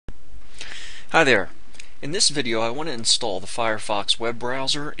Hi there. In this video I want to install the Firefox web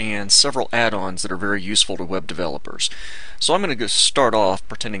browser and several add-ons that are very useful to web developers. So I'm going to go start off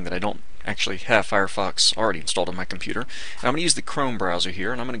pretending that I don't actually have Firefox already installed on my computer. And I'm going to use the Chrome browser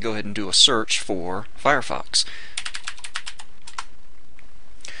here, and I'm going to go ahead and do a search for Firefox.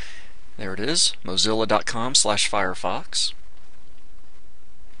 There it is, mozilla.com/Firefox.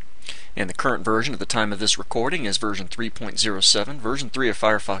 And the current version at the time of this recording is version 3.07. Version 3 of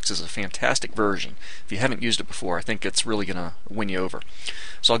Firefox is a fantastic version. If you haven't used it before, I think it's really going to win you over.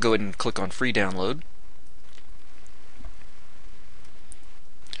 So I'll go ahead and click on free download.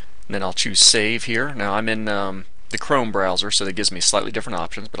 And then I'll choose save here. Now I'm in the Chrome browser, so that gives me slightly different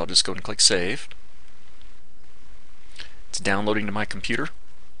options, but I'll just go ahead and click save. It's downloading to my computer.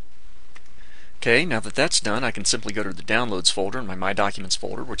 Okay, now that that's done, I can simply go to the Downloads folder in my Documents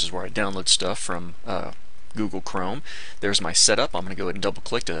folder, which is where I download stuff from Google Chrome. There's my setup. I'm going to go ahead and double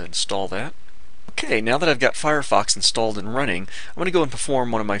click to install that. Okay, now that I've got Firefox installed and running, I'm going to go and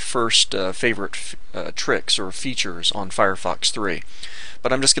perform one of my first favorite tricks or features on Firefox 3.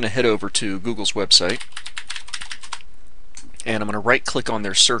 But I'm just going to head over to Google's website, and I'm going to right click on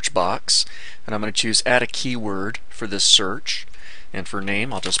their search box, and I'm going to choose Add a Keyword for this search. And for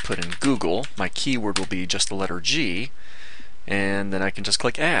name, I'll just put in Google. My keyword will be just the letter G, and then I can just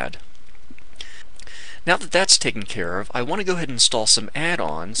click Add. Now that that's taken care of, I want to go ahead and install some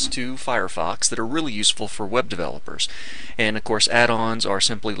add-ons to Firefox that are really useful for web developers. And of course, add-ons are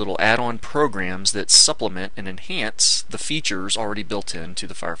simply little add-on programs that supplement and enhance the features already built into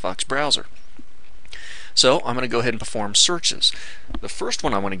the Firefox browser. So I'm going to go ahead and perform searches. The first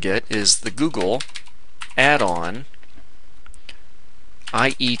one I want to get is the Google add-on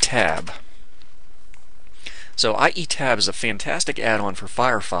IE-tab. So IE-tab is a fantastic add-on for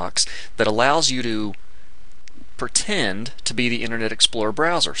Firefox that allows you to pretend to be the Internet Explorer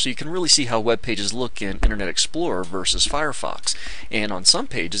browser. So you can really see how web pages look in Internet Explorer versus Firefox. And on some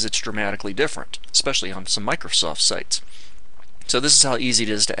pages it's dramatically different, especially on some Microsoft sites. So this is how easy it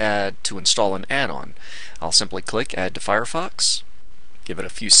is to install an add-on. I'll simply click Add to Firefox, give it a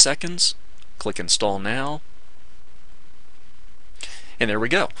few seconds, click Install Now, and there we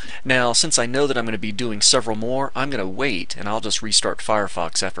go. Now, since I know that I'm going to be doing several more, I'm going to wait, and I'll just restart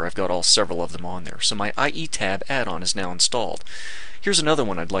Firefox after I've got all several of them on there. So my IE-tab add-on is now installed. Here's another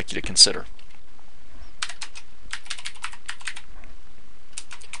one I'd like you to consider.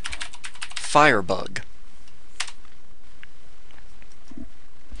 Firebug.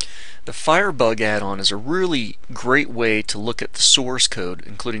 The Firebug add-on is a really great way to look at the source code,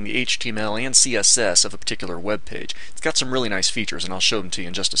 including the HTML and CSS of a particular web page. It's got some really nice features, and I'll show them to you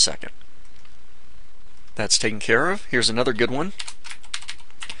in just a second. That's taken care of. Here's another good one.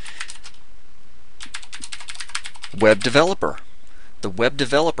 Web Developer. The Web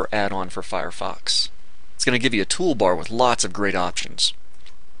Developer add-on for Firefox. It's going to give you a toolbar with lots of great options.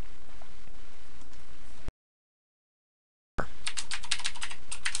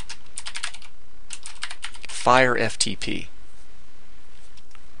 fireftp.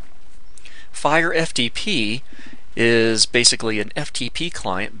 fireftp is basically an FTP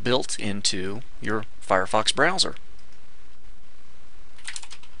client built into your Firefox browser.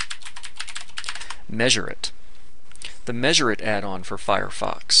 Measureit. The Measureit add-on for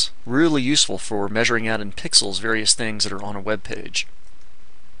Firefox. Really useful for measuring out in pixels various things that are on a web page.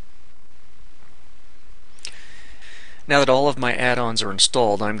 Now that all of my add-ons are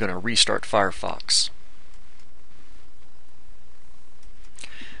installed, I'm going to restart Firefox.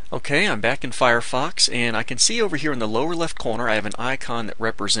 Okay, I'm back in Firefox, and I can see over here in the lower left corner I have an icon that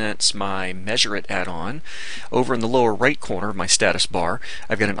represents my Measureit add-on. Over in the lower right corner of my status bar,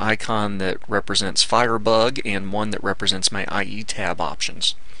 I've got an icon that represents Firebug and one that represents my IE-tab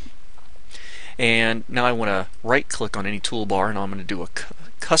options. And now I want to right-click on any toolbar, and I'm going to do a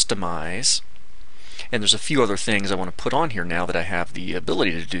Customize. And there's a few other things I want to put on here now that I have the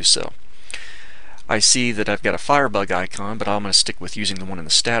ability to do so. I see that I've got a Firebug icon, but I'm going to stick with using the one in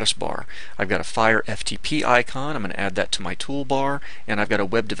the status bar. I've got a fireftp icon. I'm going to add that to my toolbar, and I've got a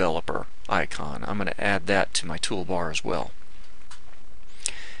web developer icon. I'm going to add that to my toolbar as well.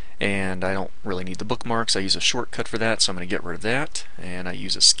 And I don't really need the bookmarks. I use a shortcut for that, so I'm going to get rid of that. And I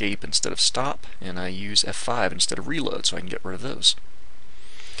use escape instead of stop, and I use F5 instead of reload, so I can get rid of those.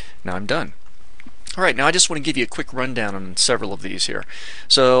 Now I'm done. Alright, now I just want to give you a quick rundown on several of these here.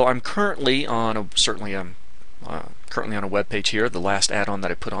 So I'm currently on a, currently on a web page here. The last add-on that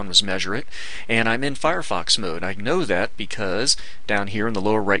I put on was Measureit, and I'm in Firefox mode. I know that because down here in the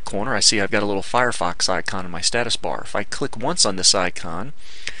lower right corner I see I've got a little Firefox icon in my status bar. If I click once on this icon,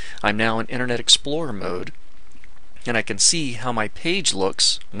 I'm now in Internet Explorer mode, and I can see how my page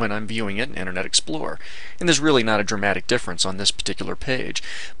looks when I'm viewing it in Internet Explorer. And there's really not a dramatic difference on this particular page,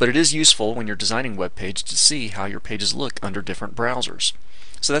 but it is useful when you're designing web pages to see how your pages look under different browsers.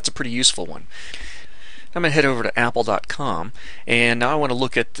 So that's a pretty useful one. I'm going to head over to apple.com, and now I want to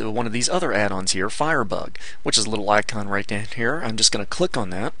look at one of these other add-ons here, Firebug, which is a little icon right down here. I'm just going to click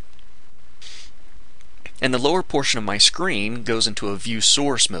on that. And the lower portion of my screen goes into a view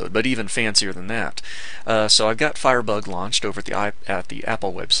source mode, but even fancier than that. So I've got Firebug launched over at the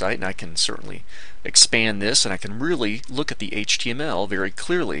Apple website, and I can certainly expand this, and I can really look at the HTML very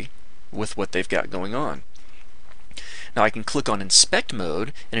clearly with what they've got going on. Now I can click on Inspect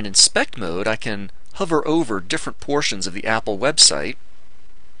Mode, and in Inspect Mode I can hover over different portions of the Apple website,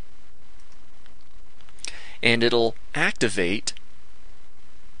 and it'll activate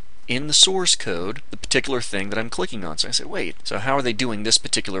in the source code the particular thing that I'm clicking on. So I say, wait, so how are they doing this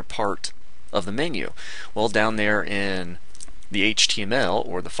particular part of the menu? Well, down there in the HTML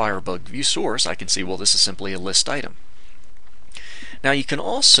or the Firebug view source, I can see, well, this is simply a list item. Now you can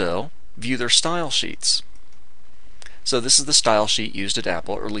also view their style sheets. So this is the style sheet used at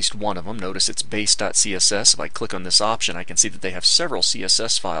Apple, or at least one of them. Notice it's base.css. If I click on this option, I can see that they have several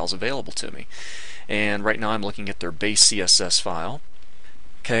CSS files available to me. And right now I'm looking at their base CSS file.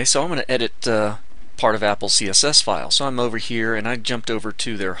 Okay, so I'm going to edit part of Apple's CSS file. So I'm over here, and I jumped over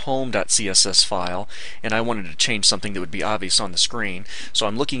to their home.css file, and I wanted to change something that would be obvious on the screen. So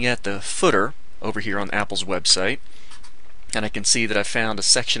I'm looking at the footer over here on Apple's website, and I can see that I found a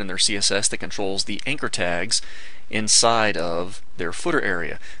section in their CSS that controls the anchor tags inside of their footer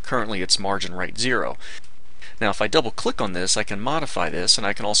area. Currently it's margin right 0. Now if I double click on this, I can modify this, and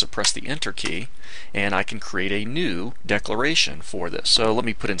I can also press the enter key, and I can create a new declaration for this. So let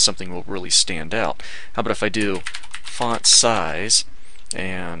me put in something that will really stand out. How about if I do font size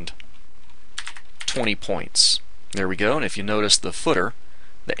and 20 points. There we go. And if you notice, the footer,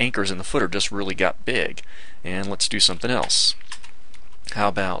 the anchors in the footer just really got big. And let's do something else. How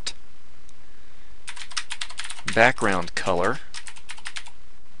about background color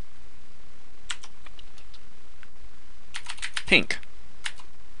pink?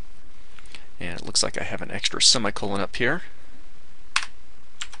 And it looks like I have an extra semicolon up here.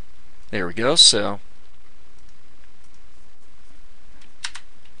 There we go. So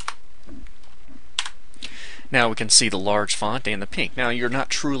now we can see the large font and the pink. Now you're not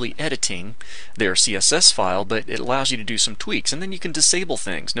truly editing their CSS file, but it allows you to do some tweaks, and then you can disable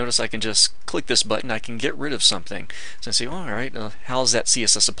things. Notice I can just click this button, I can get rid of something. So I say, oh, alright, how is that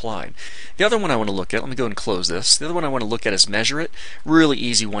CSS applied? The other one I want to look at, let me go and close this. The other one I want to look at is measureit. Really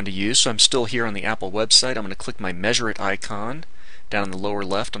easy one to use. So I'm still here on the Apple website. I'm going to click my measureit icon down in the lower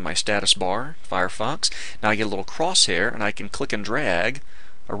left on my status bar, Firefox. Now I get a little crosshair, and I can click and drag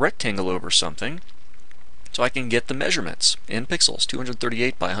a rectangle over something, so I can get the measurements in pixels,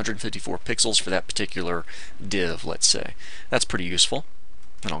 238 by 154 pixels for that particular div, let's say. That's pretty useful.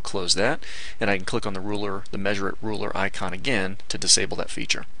 And I'll close that, and I can click on the ruler, the measureit ruler icon again to disable that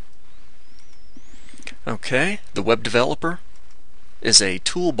feature. Okay, the web developer is a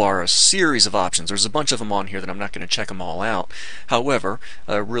toolbar, a series of options. There's a bunch of them on here that I'm not going to check them all out. However,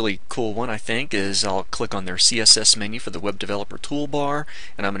 a really cool one I think is I'll click on their CSS menu for the web developer toolbar,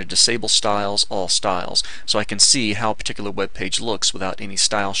 and I'm going to disable styles, all styles, so I can see how a particular web page looks without any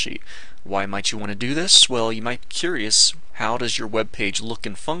style sheet. Why might you want to do this? Well, you might be curious, how does your web page look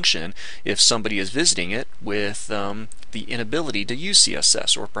and function if somebody is visiting it with the inability to use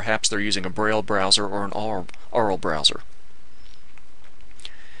CSS, or perhaps they're using a Braille browser or an Aural browser.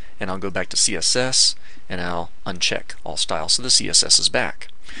 And I'll go back to CSS, and I'll uncheck all styles, so the CSS is back.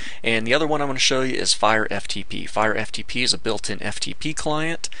 And the other one I want to show you is fireftp. Fireftp is a built-in FTP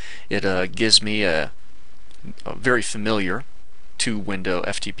client. It gives me a very familiar two-window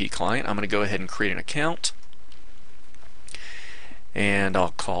FTP client. I'm going to go ahead and create an account, and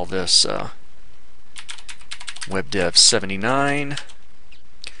I'll call this webdev79,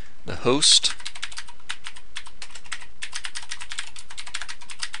 the host.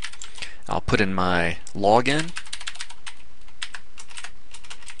 I'll put in my login,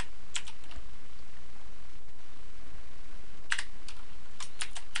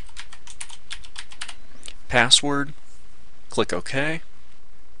 password, click OK,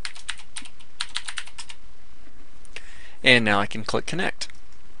 and now I can click connect.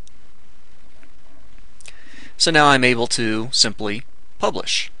 So now I'm able to simply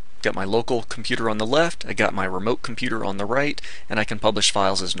publish. Got my local computer on the left, I got my remote computer on the right, and I can publish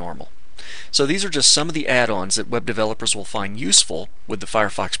files as normal. So these are just some of the add-ons that web developers will find useful with the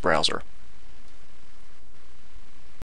Firefox browser.